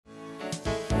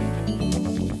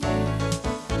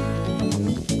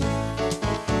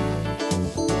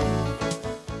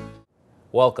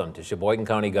Welcome to Sheboygan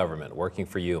County Government, working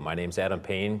for you. My name's Adam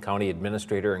Payne, County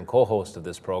Administrator and co-host of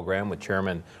this program with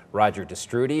Chairman Roger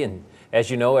Destrudy. And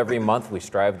as you know, every month we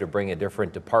strive to bring a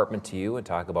different department to you and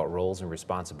talk about roles and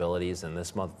responsibilities. And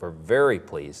this month we're very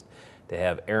pleased to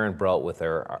have Aaron Brault with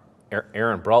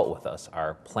us,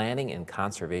 our Planning and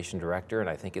Conservation Director. And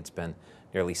I think it's been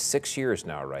nearly 6 years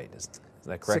now, right? Is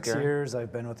that correct, Aaron? 6 years.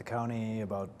 I've been with the county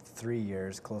about 3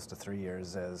 years, close to 3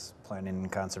 years as Planning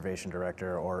and Conservation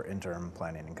Director or Interim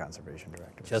Planning and Conservation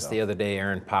Director. Just the other day,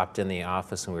 Aaron popped in the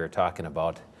office and we were talking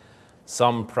about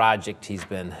some project he's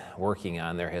been working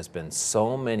on. There has been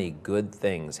so many good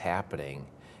things happening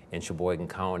in Sheboygan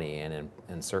County, and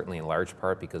certainly in large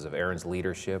part because of Aaron's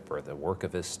leadership or the work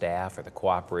of his staff or the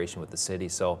cooperation with the city.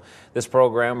 So this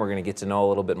program, we're going to get to know a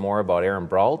little bit more about Aaron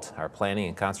Brault, our Planning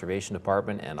and Conservation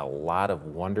Department, and a lot of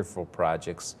wonderful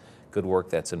projects, good work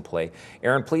that's in play.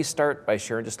 Aaron, please start by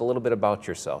sharing just a little bit about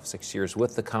yourself. 6 years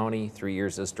with the county, 3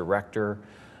 years as director.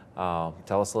 Tell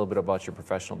us a little bit about your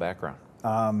professional background.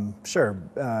 Sure.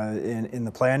 In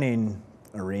the planning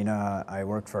arena, I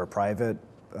worked for a private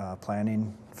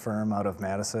planning firm out of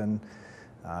Madison,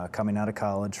 coming out of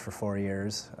college for 4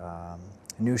 years.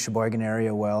 Knew Sheboygan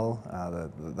area well.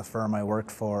 The firm I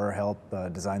worked for helped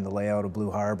design the layout of Blue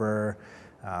Harbor.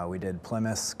 We did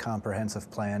Plymouth's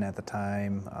comprehensive plan at the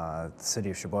time, the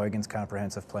City of Sheboygan's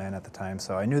comprehensive plan at the time,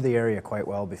 so I knew the area quite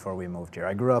well before we moved here.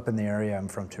 I grew up in the area. I'm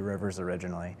from Two Rivers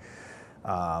originally.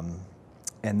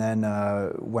 And then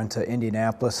went to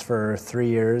Indianapolis for 3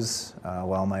 years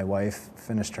while my wife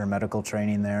finished her medical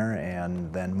training there,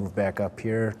 and then moved back up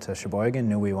here to Sheboygan.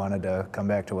 Knew we wanted to come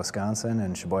back to Wisconsin,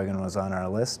 and Sheboygan was on our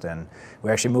list, and we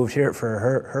actually moved here for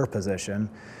her position,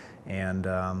 and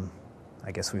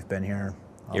I guess we've been here.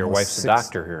 Your wife's a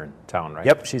doctor here in town, right?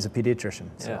 Yep, she's a pediatrician.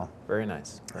 So. Yeah, very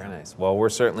nice, very nice. Well, we're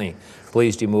certainly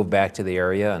pleased you moved back to the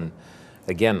area, and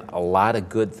again, a lot of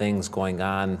good things going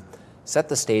on. Set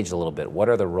the stage a little bit. What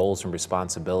are the roles and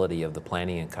responsibility of the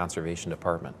Planning and Conservation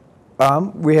Department?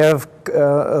 We have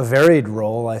a varied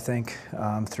role, I think,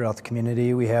 throughout the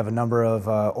community. We have a number of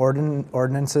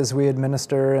ordinances we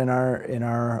administer in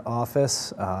our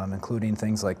office, including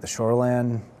things like the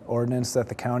shoreland ordinance that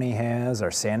the county has,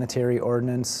 our sanitary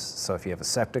ordinance. So if you have a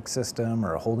septic system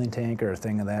or a holding tank or a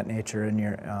thing of that nature in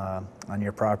on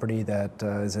your property, that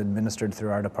is administered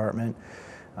through our department.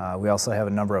 We also have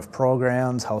a number of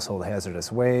programs: household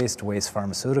hazardous waste, waste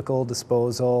pharmaceutical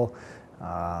disposal.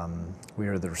 We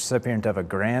were the recipient of a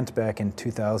grant back in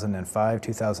 2005,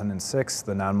 2006.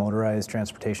 The non-motorized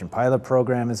transportation pilot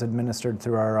program is administered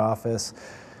through our office.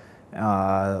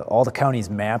 All the county's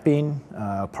mapping,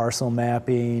 parcel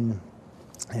mapping,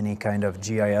 any kind of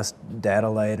GIS data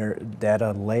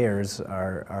layers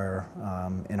are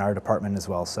in our department as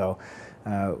well. So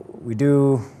we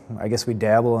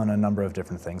dabble in a number of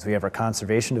different things. We have our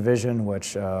conservation division,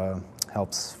 which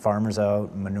helps farmers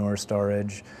out, manure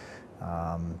storage,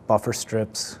 buffer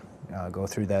strips go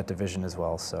through that division as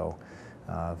well. So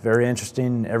very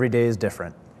interesting. Every day is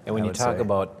different. And when you talk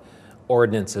about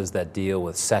ordinances that deal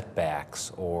with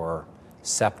setbacks or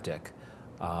septic,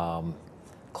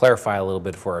 clarify a little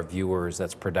bit for our viewers.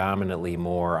 That's predominantly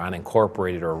more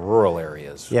unincorporated or rural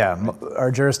areas. Yeah, right? Our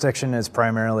jurisdiction is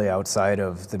primarily outside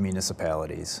of the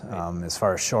municipalities. Right. As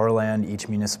far as shoreland, each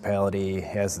municipality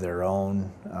has their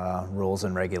own rules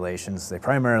and regulations. They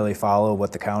primarily follow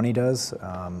what the county does.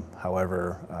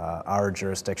 However, our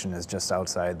jurisdiction is just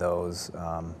outside those,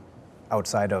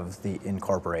 outside of the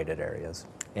incorporated areas.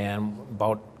 And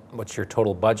about what's your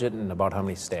total budget and about how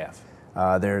many staff?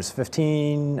 There's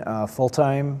 15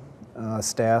 full-time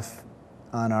staff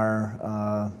on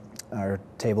our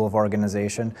table of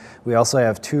organization. We also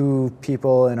have 2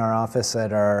 people in our office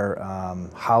that are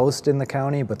housed in the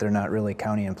county, but they're not really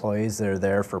county employees. They're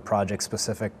there for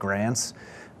project-specific grants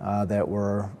that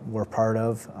we're part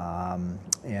of.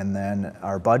 And then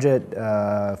our budget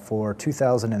for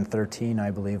 2013,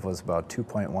 I believe, was about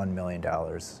 $2.1 million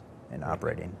in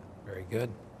operating. Very good.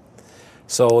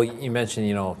 So you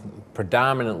mentioned,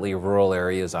 predominantly rural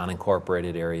areas,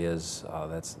 unincorporated areas.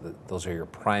 Those are your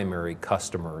primary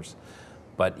customers,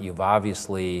 but you've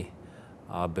obviously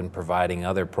been providing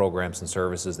other programs and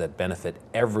services that benefit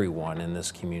everyone in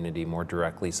this community more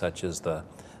directly, such as the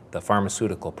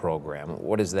pharmaceutical program.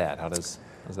 What is that? How does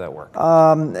that work?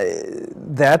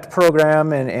 That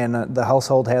program and the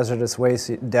household hazardous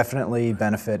waste definitely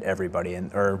benefit everybody,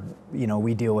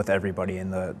 we deal with everybody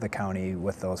in the county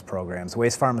with those programs.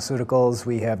 Waste pharmaceuticals,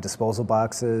 we have disposal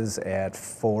boxes at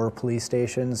 4 police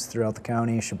stations throughout the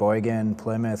county: Sheboygan,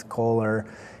 Plymouth, Kohler,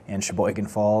 and Sheboygan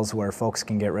Falls, where folks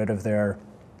can get rid of their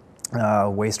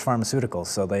waste pharmaceuticals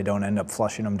so they don't end up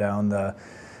flushing them down the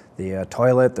the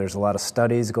toilet. There's a lot of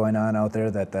studies going on out there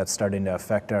that's starting to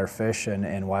affect our fish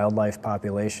and wildlife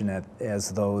population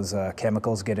as those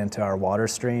chemicals get into our water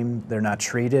stream. They're not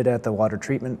treated at the water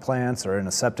treatment plants or in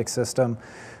a septic system.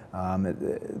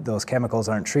 Those chemicals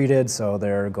aren't treated, so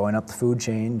they're going up the food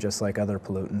chain just like other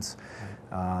pollutants.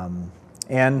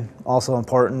 And also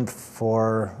important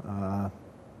for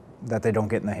that they don't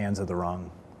get in the hands of the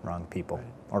wrong people,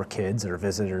 or kids or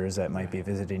visitors that might be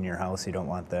visiting your house. You don't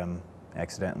want them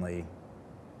accidentally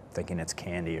thinking it's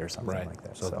candy or something like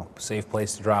that. So safe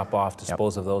place to drop off,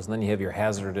 dispose of those, and then you have your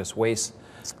hazardous waste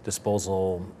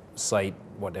disposal site.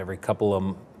 What, every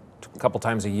couple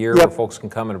times a year where folks can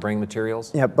come and bring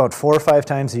materials? Yeah, about 4 or 5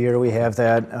 times a year we have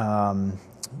that.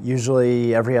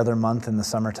 Usually every other month in the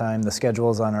summertime. The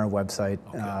schedule is on our website,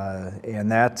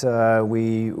 and that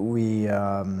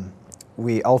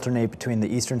we alternate between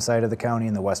the eastern side of the county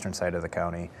and the western side of the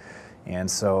county. And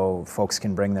so folks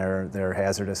can bring their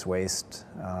hazardous waste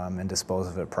and dispose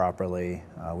of it properly.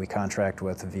 We contract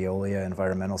with Veolia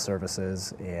Environmental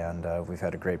Services, and we've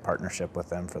had a great partnership with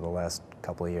them for the last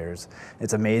couple of years.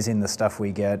 It's amazing the stuff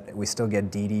we get. We still get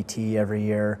DDT every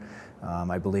year.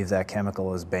 I believe that chemical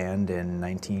was banned in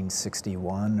 1961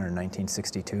 or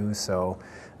 1962, so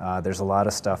there's a lot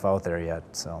of stuff out there yet.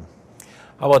 So,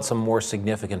 how about some more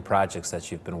significant projects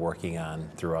that you've been working on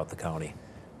throughout the county?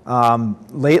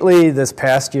 Lately, this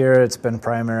past year, it's been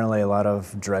primarily a lot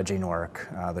of dredging work.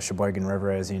 The Sheboygan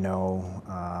River, as you know,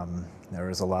 there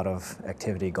was a lot of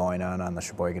activity going on the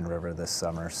Sheboygan River this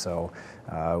summer. So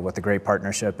with the great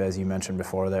partnership, as you mentioned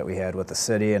before, that we had with the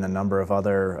city and a number of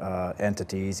other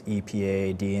entities,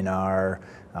 EPA, DNR,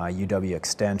 UW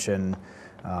Extension,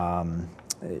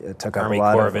 it took up a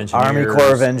lot of Army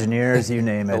Corps of Engineers, you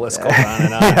name it. The list goes on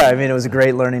and on. Yeah, I mean, it was a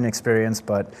great learning experience,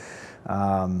 but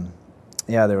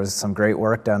yeah, there was some great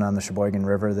work done on the Sheboygan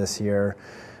River this year.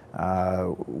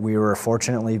 We were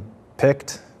fortunately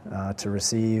picked to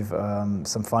receive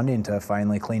some funding to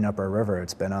finally clean up our river.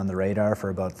 It's been on the radar for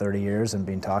about 30 years and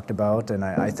being talked about, and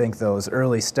I think those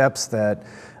early steps that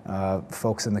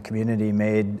folks in the community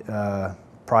made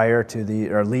prior to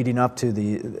or leading up to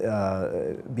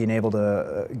being able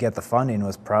to get the funding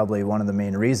was probably one of the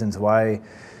main reasons why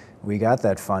we got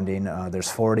that funding.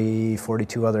 There's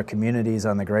 42 other communities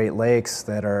on the Great Lakes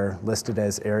that are listed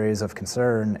as areas of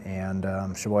concern, and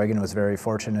Sheboygan was very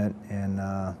fortunate in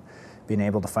being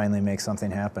able to finally make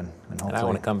something happen. And I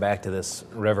want to come back to this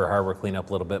river harbor cleanup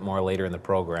a little bit more later in the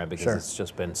program, because it's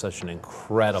just been such an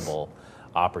incredible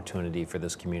opportunity for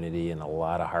this community, and a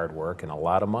lot of hard work and a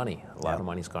lot of money. A lot of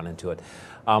money's gone into it.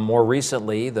 More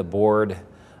recently, the board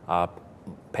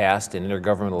passed an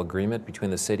intergovernmental agreement between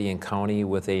the city and county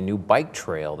with a new bike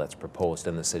trail that's proposed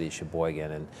in the city of Sheboygan,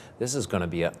 and this is going to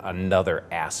be another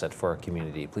asset for our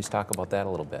community. Please talk about that a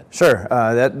little bit. Sure.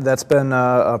 That's been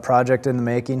a project in the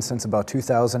making since about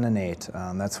 2008.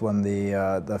 That's when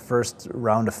the first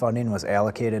round of funding was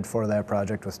allocated for that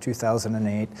project, was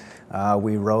 2008.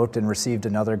 We wrote and received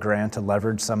another grant to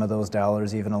leverage some of those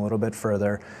dollars even a little bit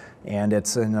further. And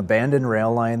it's an abandoned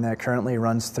rail line that currently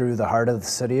runs through the heart of the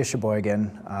city of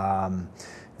Sheboygan.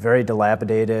 Very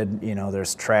dilapidated, you know,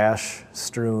 there's trash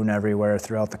strewn everywhere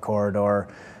throughout the corridor.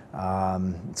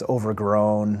 It's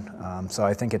overgrown, so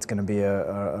I think it's going to be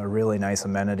a really nice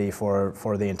amenity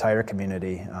for the entire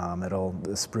community. It'll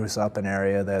spruce up an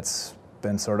area that's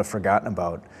been sort of forgotten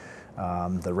about.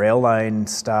 The rail line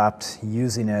stopped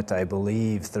using it, I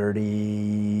believe,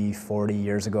 30, 40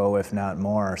 years ago, if not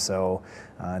more. So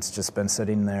it's just been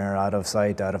sitting there out of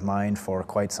sight, out of mind for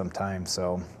quite some time.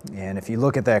 So, and if you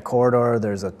look at that corridor,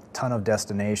 there's a ton of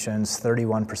destinations.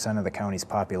 31% of the county's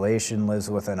population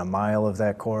lives within a mile of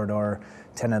that corridor.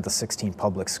 10 of the 16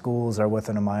 public schools are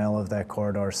within a mile of that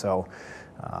corridor. So,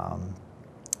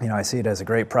 you know, I see it as a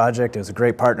great project. It was a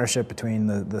great partnership between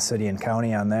the city and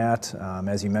county on that.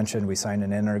 As you mentioned, we signed an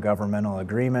intergovernmental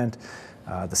agreement.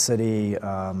 The city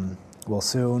will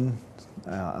soon,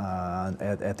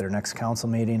 at their next council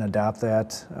meeting, adopt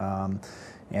that.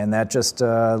 And that just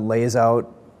lays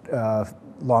out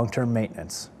long-term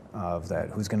maintenance of that.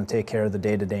 Who's going to take care of the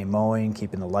day-to-day mowing,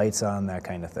 keeping the lights on, that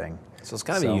kind of thing. So it's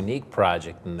kind of a unique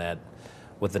project in that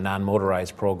with the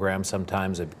non-motorized program,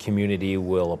 sometimes a community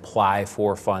will apply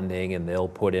for funding and they'll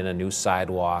put in a new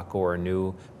sidewalk or a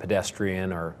new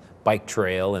pedestrian or bike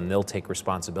trail, and they'll take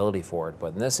responsibility for it.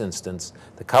 But in this instance,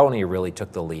 the county really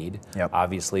took the lead,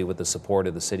 obviously with the support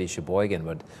of the city of Sheboygan,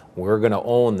 but we're going to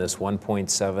own this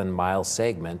 1.7 mile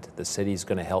segment. The city's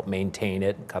going to help maintain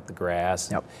it, cut the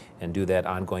grass, and do that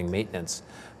ongoing maintenance.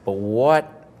 But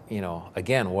what you know,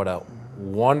 again, what a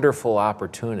wonderful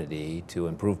opportunity to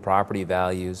improve property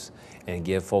values and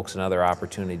give folks another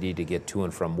opportunity to get to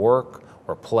and from work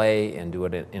or play and do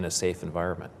it in a safe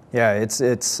environment. Yeah,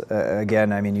 it's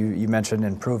again, I mean, you mentioned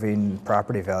improving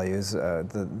property values.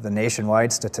 The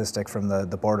nationwide statistic from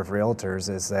the Board of Realtors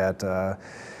is that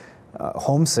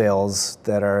home sales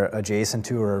that are adjacent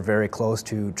to or very close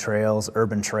to trails,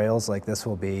 urban trails like this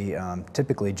will be,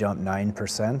 typically jump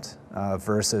 9%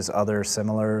 versus other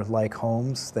similar like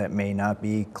homes that may not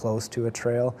be close to a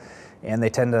trail. And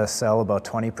they tend to sell about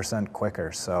 20%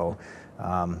 quicker. So,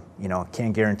 you know,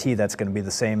 can't guarantee that's going to be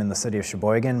the same in the city of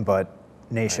Sheboygan, but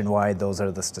nationwide, those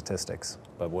are the statistics.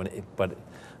 But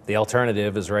the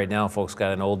alternative is right now, folks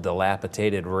got an old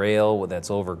dilapidated rail that's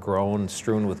overgrown,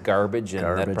 strewn with garbage, and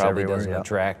that probably doesn't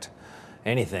attract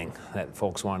anything that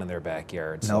folks want in their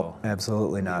backyard. Nope, so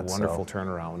absolutely not. Wonderful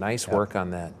turnaround. Nice work on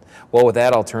that. Well, with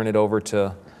that, I'll turn it over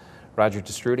to Roger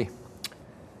Testrudy.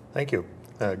 Thank you.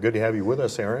 Good to have you with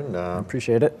us, Aaron.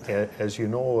 Appreciate it. As you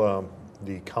know,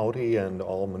 the county and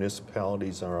all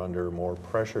municipalities are under more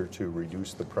pressure to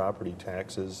reduce the property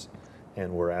taxes,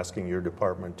 and we're asking your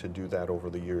department to do that over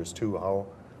the years too. How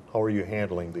are you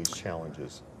handling these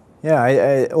challenges?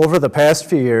 Yeah, over the past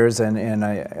few years, and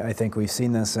I think we've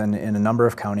seen this in a number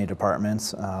of county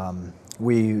departments,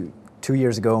 we 2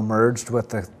 years ago merged with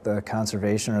the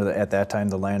conservation, or at that time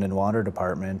the land and water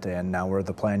department, and now we're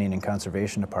the planning and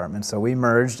conservation department. So we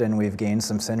merged and we've gained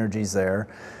some synergies there.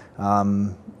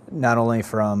 Not only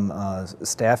from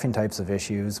staffing types of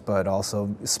issues, but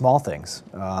also small things.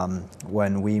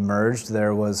 When we merged,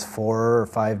 there was 4 or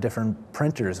 5 different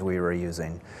printers we were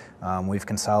using. We've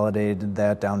consolidated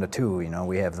that down to 2. You know,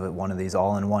 we have one of these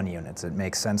all-in-one units. It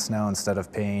makes sense now. Instead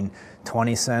of paying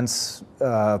 20 cents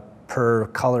per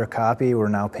color copy, we're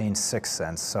now paying 6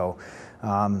 cents. So,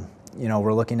 you know,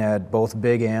 we're looking at both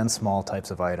big and small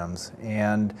types of items.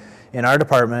 And in our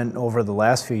department, over the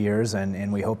last few years,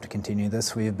 and we hope to continue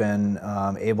this, we've been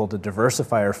able to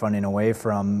diversify our funding away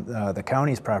from the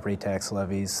county's property tax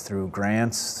levies through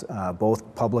grants,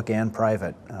 both public and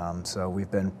private. So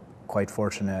we've been quite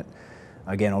fortunate,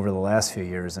 again, over the last few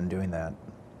years in doing that.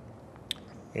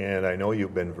 And I know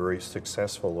you've been very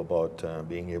successful about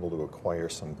being able to acquire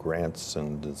some grants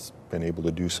and has been able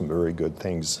to do some very good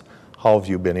things. How have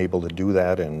you been able to do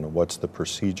that, and what's the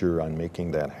procedure on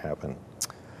making that happen?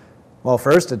 Well,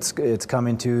 first, it's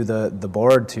coming to the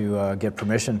board to get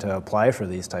permission to apply for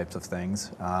these types of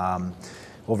things.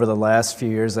 Over the last few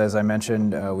years, as I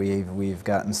mentioned, we've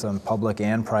gotten some public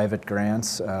and private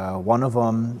grants. One of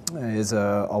them is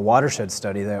a watershed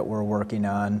study that we're working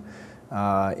on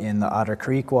in the Otter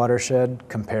Creek watershed,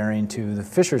 comparing to the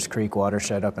Fishers Creek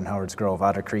watershed up in Howard's Grove,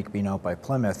 Otter Creek being out by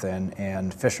Plymouth,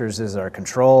 and Fishers is our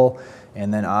control,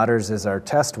 and then Otters is our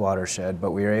test watershed.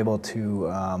 But we were able to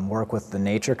work with the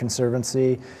Nature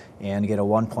Conservancy and get a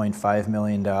 $1.5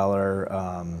 million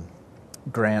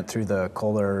grant through the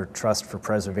Kohler Trust for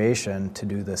Preservation to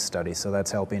do this study. So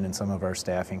that's helping in some of our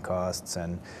staffing costs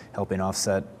and helping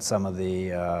offset some of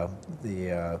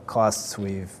the costs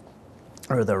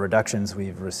or the reductions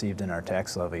we've received in our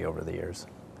tax levy over the years.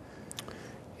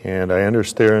 And I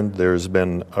understand there's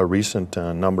been a recent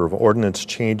number of ordinance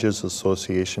changes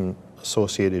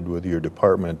associated with your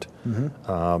department.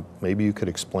 Mm-hmm. Maybe you could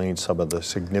explain some of the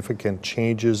significant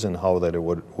changes and how that it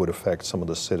would affect some of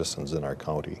the citizens in our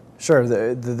county. Sure.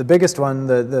 The biggest one,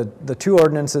 the 2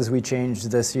 ordinances we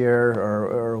changed this year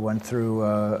or went through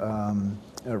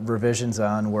revisions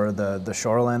on were the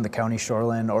shoreland, the county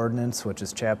shoreland ordinance, which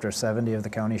is chapter 70 of the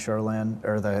county shoreland,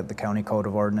 or the county code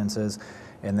of ordinances,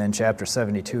 and then chapter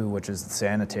 72, which is the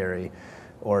sanitary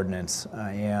ordinance.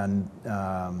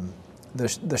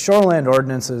 The shoreland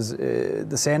ordinances,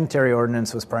 the sanitary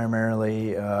ordinance was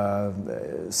primarily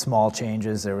small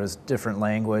changes. There was different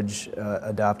language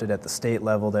adopted at the state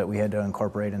level that we had to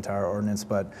incorporate into our ordinance,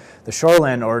 but the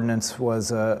shoreland ordinance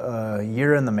was a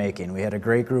year in the making. We had a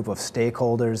great group of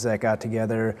stakeholders that got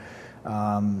together.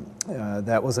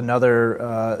 That was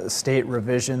another state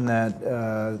revision that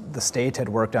the state had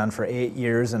worked on for 8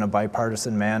 years in a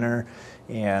bipartisan manner,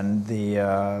 and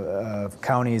the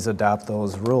counties adopt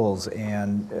those rules.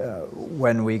 And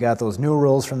when we got those new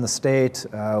rules from the state,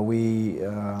 we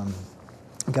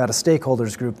got a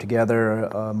stakeholders group together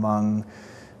among,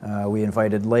 we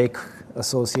invited Lake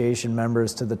Association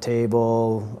members to the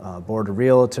table, Board of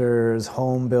Realtors,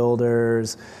 home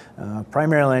builders,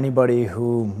 primarily anybody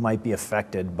who might be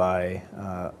affected by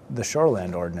the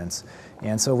shoreland ordinance.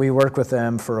 And so we worked with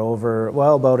them for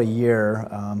about a year,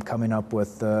 coming up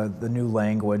with the new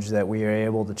language that we were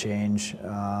able to change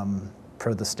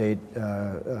per the state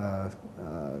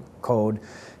code.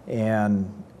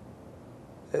 And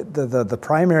the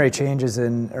primary changes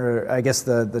or I guess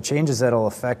the changes that'll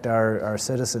affect our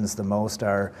citizens the most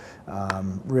are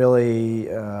really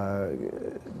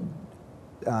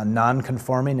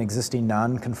existing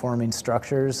non-conforming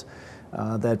structures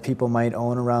that people might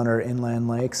own around our inland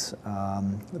lakes.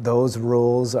 Those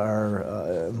rules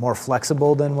are more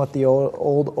flexible than what the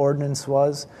old ordinance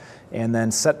was. And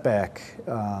then setback,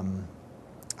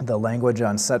 the language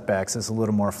on setbacks is a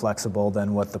little more flexible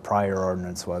than what the prior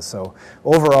ordinance was. So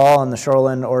overall, in the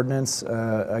shoreline ordinance,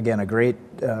 again, a great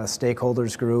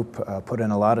stakeholders group, put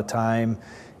in a lot of time,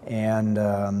 and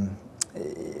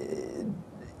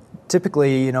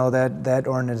typically, you know, that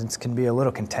ordinance can be a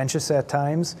little contentious at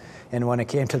times, and when it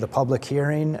came to the public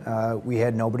hearing, we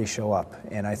had nobody show up,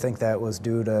 and I think that was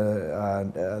due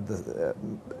to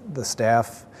the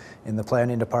staff in the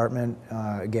planning department,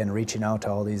 again, reaching out to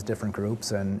all these different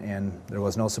groups, and there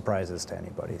was no surprises to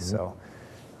anybody. Mm-hmm.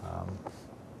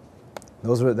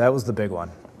 So that was the big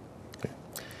one. Okay.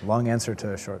 Long answer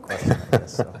to a short question, I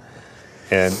guess. So.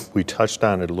 And we touched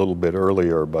on it a little bit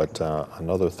earlier, but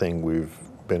another thing we've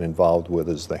been involved with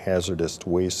is the hazardous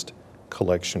waste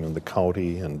collection in the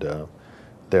county, and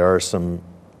there are some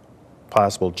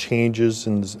possible changes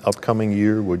in this upcoming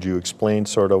year. Would you explain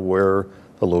sort of where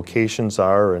the locations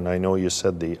are? And I know you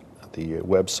said the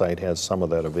website has some of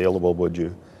that available. Would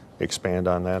you expand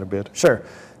on that a bit? Sure.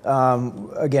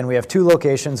 Again, we have two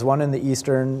locations, one in the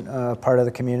eastern part of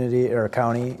the community or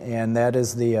county, and that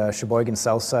is the Sheboygan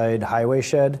South Side Highway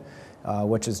Shed,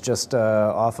 which is just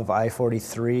off of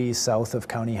I-43 south of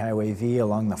County Highway V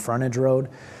along the frontage road.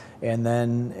 And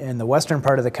then in the western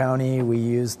part of the county, we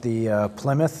use the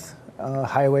Plymouth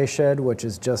Highway Shed, which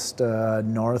is just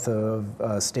north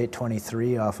of State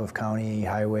 23 off of County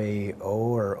Highway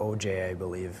O or OJ, I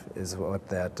believe, is what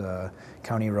that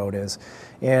county road is.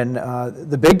 And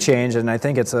the big change, and I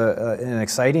think it's an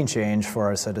exciting change for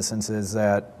our citizens, is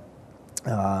that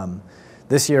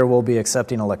this year we'll be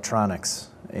accepting electronics.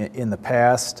 In the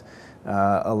past,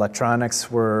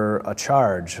 electronics were a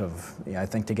charge of, I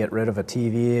think to get rid of a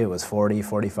TV, it was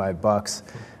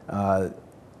 $45.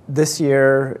 This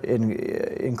year,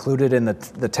 included in the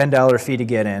 $10 fee to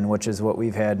get in, which is what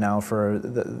we've had now for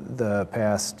the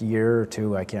past year or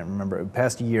two, I can't remember,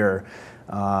 past year,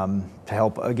 to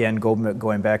help, again,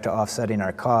 going back to offsetting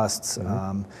our costs.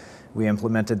 Mm-hmm. We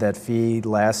implemented that fee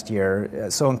last year.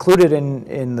 So included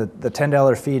in the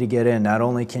 $10 fee to get in, not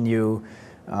only can you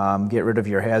get rid of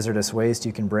your hazardous waste,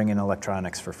 you can bring in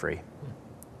electronics for free.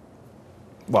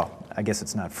 Well, I guess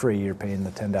it's not free, you're paying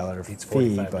the $10 fee,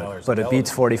 but it beats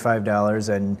 $45.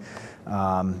 And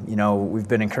you know, we've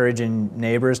been encouraging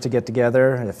neighbors to get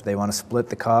together if they want to split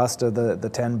the cost of the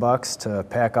 $10 to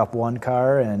pack up one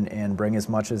car and bring as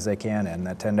much as they can in.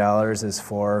 That $10 is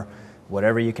for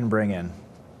whatever you can bring in.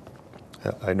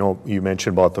 I know you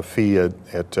mentioned about the fee at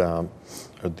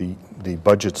the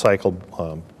budget cycle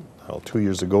 2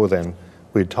 years ago. Then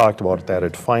we had talked about that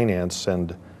at finance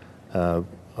and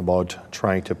about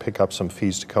trying to pick up some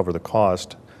fees to cover the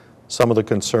cost. Some of the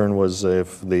concern was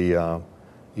if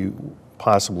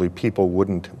possibly people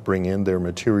wouldn't bring in their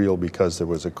material because there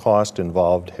was a cost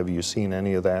involved. Have you seen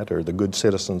any of that, or the good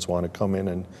citizens want to come in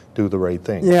and do the right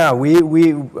thing? Yeah,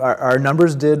 our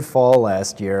numbers did fall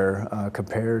last year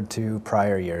compared to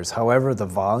prior years. However, the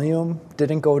volume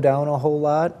didn't go down a whole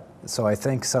lot. So I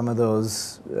think some of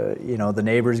those, you know, the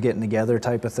neighbors getting together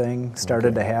type of thing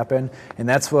started to happen. And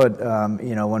that's what,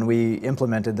 you know, when we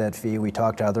implemented that fee, we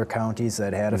talked to other counties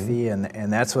that had a fee,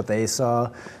 and that's what they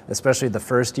saw, especially the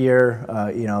first year.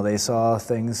 You know, they saw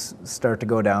things start to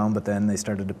go down, but then they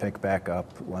started to pick back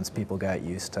up once people got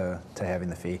used to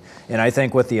having the fee. And I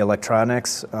think with the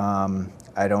electronics, I'm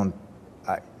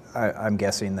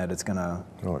guessing that it's going to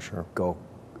go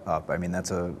up. I mean,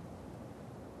 that's a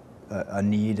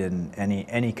need in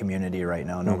any community right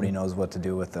now. Nobody knows what to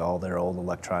do with all their old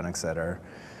electronics that are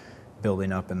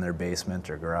building up in their basement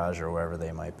or garage or wherever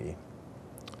they might be.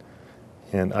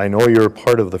 And I know you're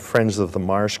part of the Friends of the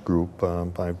Marsh group.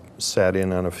 I've sat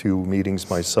in on a few meetings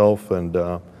myself, and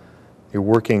you're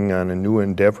working on a new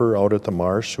endeavor out at the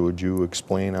marsh. Would you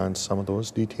explain on some of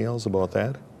those details about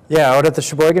that? Yeah, out at the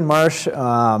Sheboygan Marsh,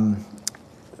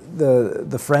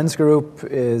 the Friends group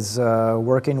is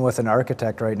working with an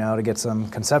architect right now to get some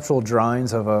conceptual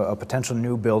drawings of a potential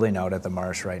new building out at the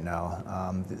marsh right now.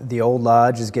 The old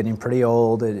lodge is getting pretty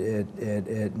old.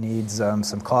 It needs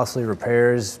some costly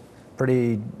repairs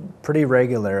pretty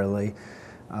regularly.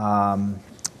 And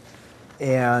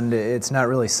it's not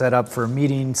really set up for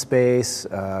meeting space.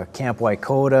 Camp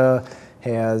Waikota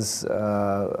has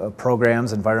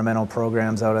environmental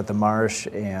programs out at the marsh,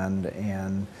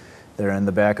 and they're in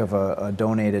the back of a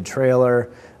donated trailer.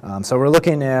 So we're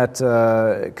looking at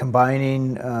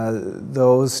combining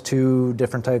those two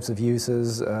different types of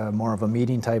uses, more of a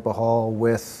meeting type of hall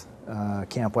with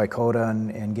Camp Wykota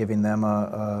and giving them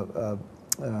a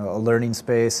learning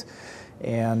space,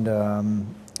 and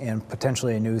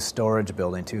potentially a new storage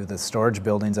building too. The storage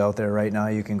buildings out there right now,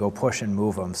 you can go push and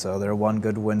move them. So they're one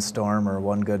good windstorm or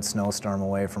one good snowstorm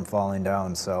away from falling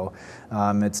down. So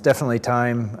it's definitely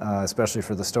time, especially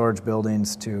for the storage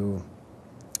buildings, to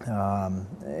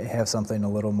have something a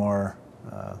little more,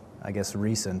 I guess,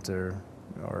 recent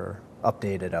or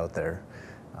updated out there.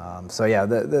 So yeah,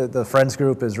 the Friends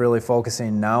Group is really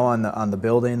focusing now on the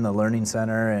building, the learning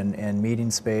center, and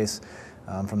meeting space.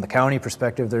 From the county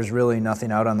perspective, there's really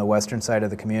nothing out on the western side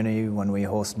of the community when we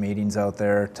host meetings out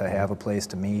there to have a place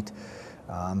to meet.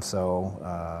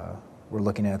 So we're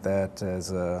looking at that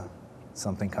as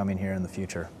something coming here in the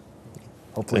future,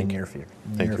 hopefully near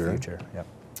future. Yep.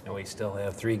 And we still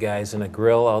have 3 guys in a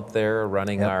grill out there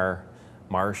running our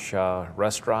Marsh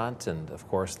restaurant, and of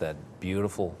course that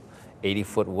beautiful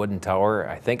 80-foot wooden tower.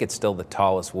 I think it's still the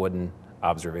tallest wooden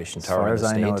observation tower in the state.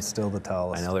 As far as I know, it's still the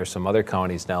tallest. I know there's some other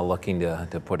counties now looking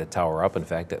to put a tower up. In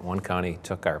fact, that one county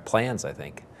took our plans, I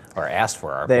think, or asked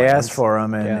for our plans. They asked for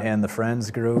them, and the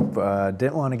Friends Group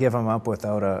didn't want to give them up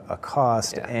without a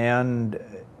cost. Yeah. And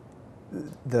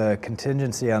the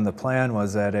contingency on the plan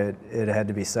was that it had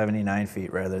to be 79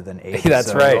 feet rather than 80.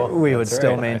 That's so right. We would That's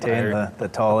still right. maintain the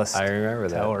tallest I remember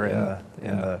that. tower Yeah.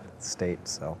 in the state.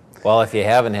 So. Well, if you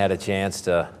haven't had a chance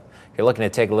to, if you're looking to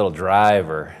take a little drive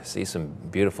or see some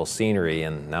beautiful scenery,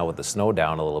 and now with the snow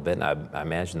down a little bit, and I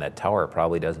imagine that tower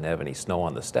probably doesn't have any snow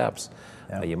on the steps,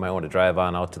 you might want to drive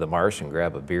on out to the marsh and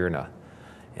grab a beer and a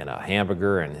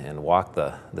hamburger and walk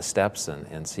the steps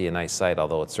and see a nice sight,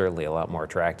 although it's certainly a lot more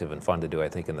attractive and fun to do, I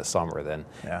think, in the summer than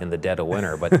in the dead of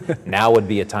winter. But now would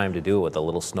be a time to do it with the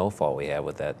little snowfall we have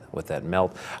with that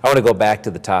melt. I want to go back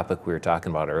to the topic we were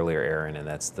talking about earlier, Aaron, and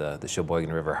that's the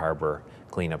Sheboygan River Harbor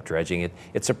cleanup dredging.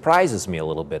 It surprises me a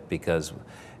little bit because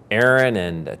Aaron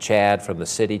and Chad from the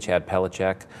city, Chad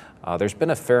Pelichek, there's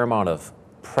been a fair amount of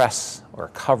press or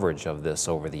coverage of this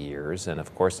over the years, and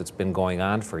of course it's been going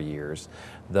on for years,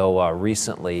 though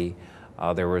recently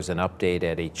there was an update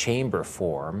at a chamber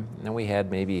forum, and we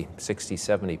had maybe 60,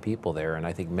 70 people there, and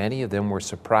I think many of them were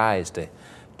surprised to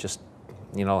just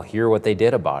hear what they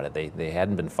did about it. They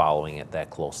hadn't been following it that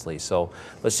closely. So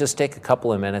let's just take a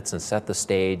couple of minutes and set the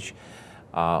stage.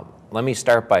 Let me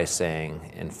start by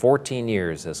saying, in 14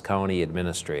 years as county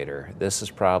administrator, this is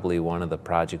probably one of the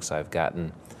projects I've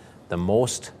gotten the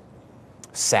most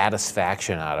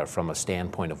satisfaction out of from a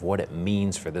standpoint of what it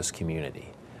means for this community.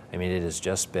 I mean, it has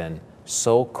just been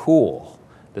so cool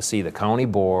to see the county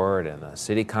board and the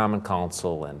city common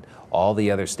council and all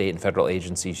the other state and federal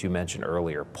agencies you mentioned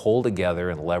earlier pull together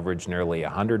and leverage nearly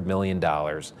 $100 million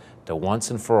to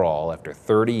once and for all, after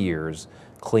 30 years,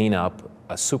 clean up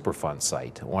a Superfund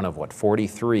site, one of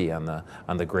 43 on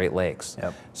the Great Lakes.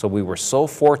 Yep. So we were so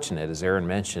fortunate, as Aaron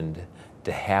mentioned,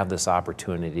 to have this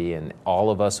opportunity, and all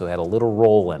of us who had a little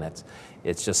role in it,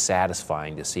 it's just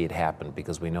satisfying to see it happen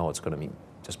because we know it's going to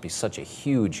just be such a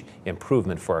huge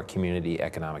improvement for our community,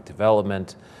 economic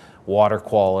development, water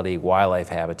quality, wildlife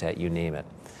habitat, you name it.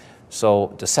 So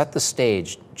to set the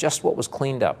stage, just what was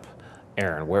cleaned up,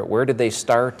 Aaron, where did they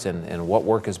start and what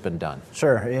work has been done?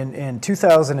 Sure. In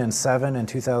 2007 and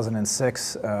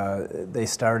 2006, they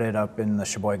started up in the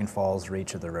Sheboygan Falls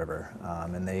reach of the river,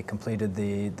 and they completed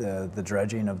the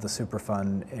dredging of the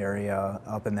Superfund area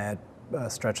up in that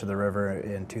stretch of the river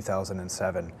in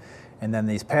 2007. And then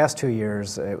these past 2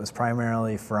 years, it was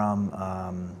primarily from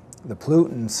the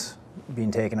pollutants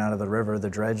being taken out of the river. The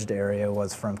dredged area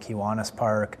was from Kiwanis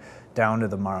Park down to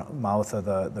the mouth of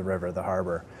the river, the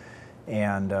harbor.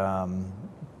 And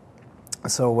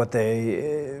so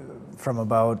from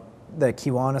about the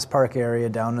Kiwanis Park area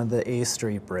down to the A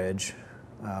Street Bridge,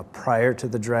 prior to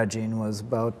the dredging, was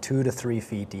about 2 to 3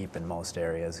 feet deep in most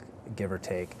areas, give or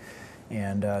take.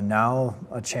 And now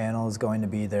a channel is going to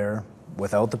be there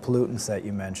without the pollutants that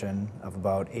you mentioned of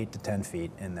about 8 to 10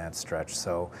 feet in that stretch.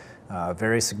 So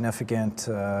very significant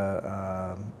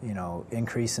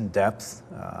increase in depth.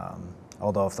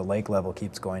 Although if the lake level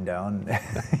keeps going down,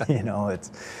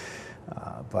 it's,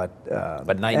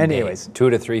 but night anyways, and day, 2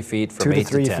 to 3 feet from 8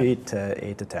 to 10. 2 to 3 feet to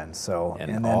 8 to 10. So,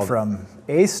 and then all from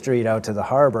A Street out to the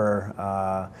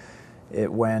harbor,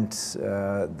 it went,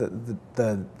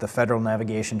 the Federal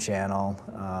Navigation Channel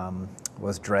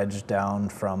was dredged down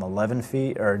from 11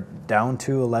 feet, or down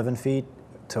to 11 feet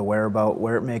to where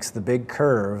it makes the big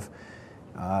curve,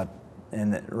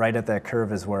 and right at that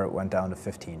curve is where it went down to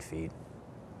 15 feet.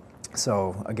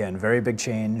 So again, very big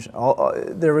change.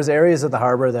 There was areas of the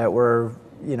harbor that were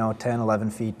 10, 11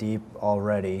 feet deep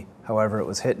already. However, it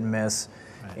was hit and miss,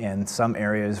 and some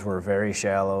areas were very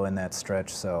shallow in that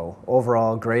stretch. So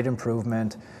overall, great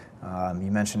improvement.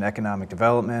 You mentioned economic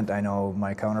development. I know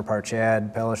my counterpart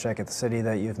Chad Pelishek at the city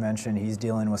that you've mentioned, he's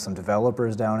dealing with some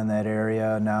developers down in that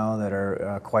area now that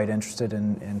are quite interested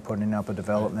in putting up a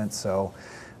development. So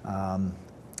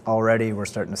already we're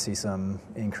starting to see some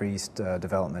increased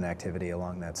development activity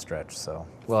along that stretch. So,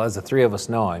 well, as the three of us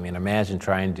know, I mean, imagine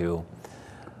trying to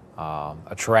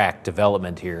attract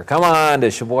development here. Come on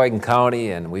to Sheboygan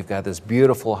County, and we've got this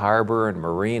beautiful harbor and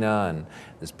marina and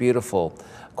this beautiful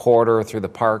corridor through the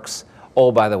parks.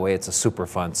 Oh, by the way, it's a super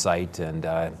fun site, and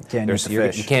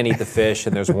you can't eat the fish,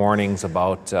 and there's warnings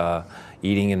about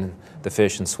eating the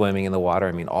fish and swimming in the water.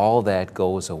 I mean, all that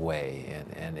goes away,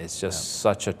 and it's just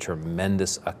such a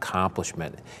tremendous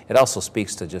accomplishment. It also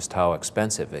speaks to just how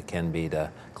expensive it can be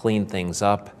to clean things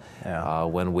up.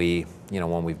 When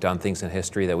we've done things in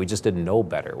history that we just didn't know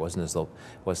better. It wasn't as though,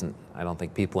 I don't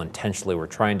think people intentionally were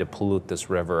trying to pollute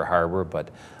this river or harbor, but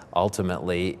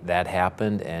ultimately that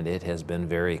happened, and it has been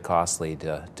very costly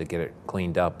to get it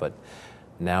cleaned up. But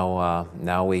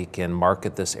now we can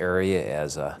market this area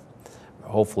as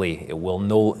hopefully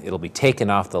it'll be taken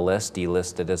off the list,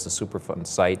 delisted as a Superfund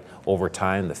site over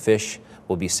time. The fish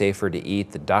will be safer to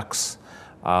eat. The ducks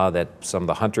that some of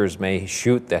the hunters may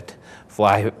shoot that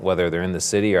fly, whether they're in the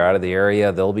city or out of the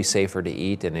area, they'll be safer to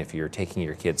eat. And if you're taking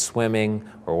your kids swimming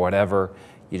or whatever,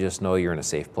 you just know you're in a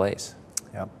safe place.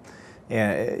 Yep.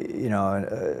 And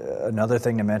another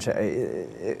thing to mention,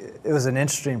 it was an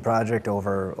interesting project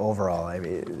overall. I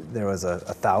mean, there was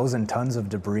 1,000 tons of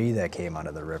debris that came out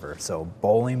of the river. So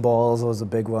bowling balls was a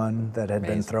big one that had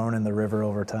been thrown in the river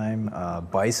over time.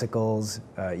 Bicycles,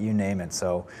 you name it.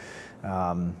 So,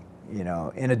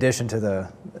 in addition to the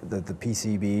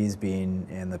PCBs being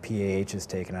and the PAHs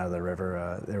taken out of the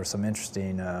river, there were some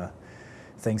interesting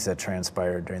things that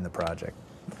transpired during the project.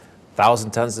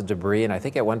 1,000 tons of debris, and I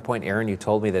think at one point, Aaron, you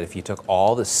told me that if you took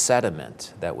all the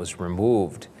sediment that was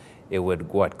removed, it would,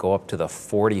 go up to the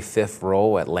 45th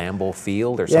row at Lambeau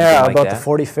Field or something like that? Yeah, about the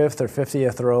 45th or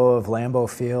 50th row of Lambeau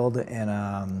Field. And,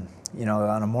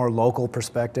 on a more local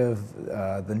perspective,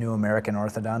 the new American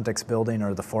Orthodontics building,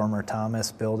 or the former Thomas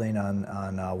building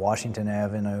on Washington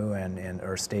Avenue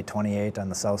or State 28 on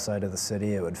the south side of the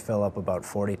city, it would fill up about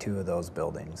 42 of those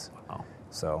buildings. Wow.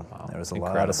 So there was a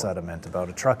lot of sediment, about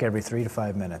a truck every 3 to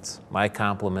 5 minutes. My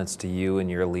compliments to you and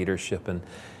your leadership. And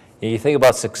you think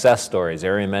about success stories.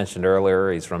 Aaron mentioned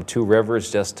earlier, he's from Two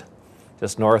Rivers, just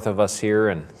north of us here,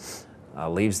 and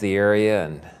leaves the area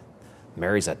and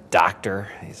marries a doctor.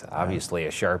 He's obviously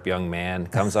a sharp young man,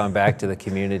 comes on back to the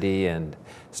community and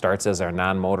starts as our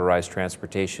non-motorized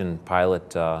transportation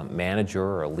pilot manager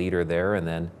or a leader there, and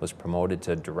then was promoted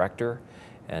to director,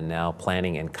 and now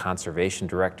planning and conservation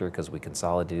director, because we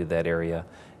consolidated that area.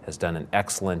 Has done an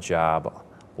excellent job,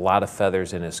 a lot of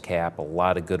feathers in his cap, a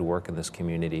lot of good work in this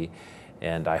community.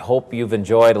 And I hope you've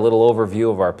enjoyed a little overview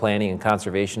of our Planning and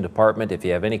Conservation Department. If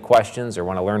you have any questions or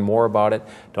want to learn more about it,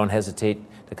 don't hesitate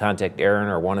to contact Aaron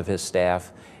or one of his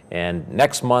staff. And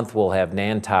next month we'll have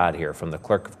Nan Todd here from the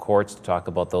Clerk of Courts to talk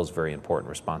about those very important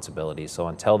responsibilities. So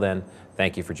until then,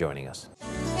 thank you for joining us.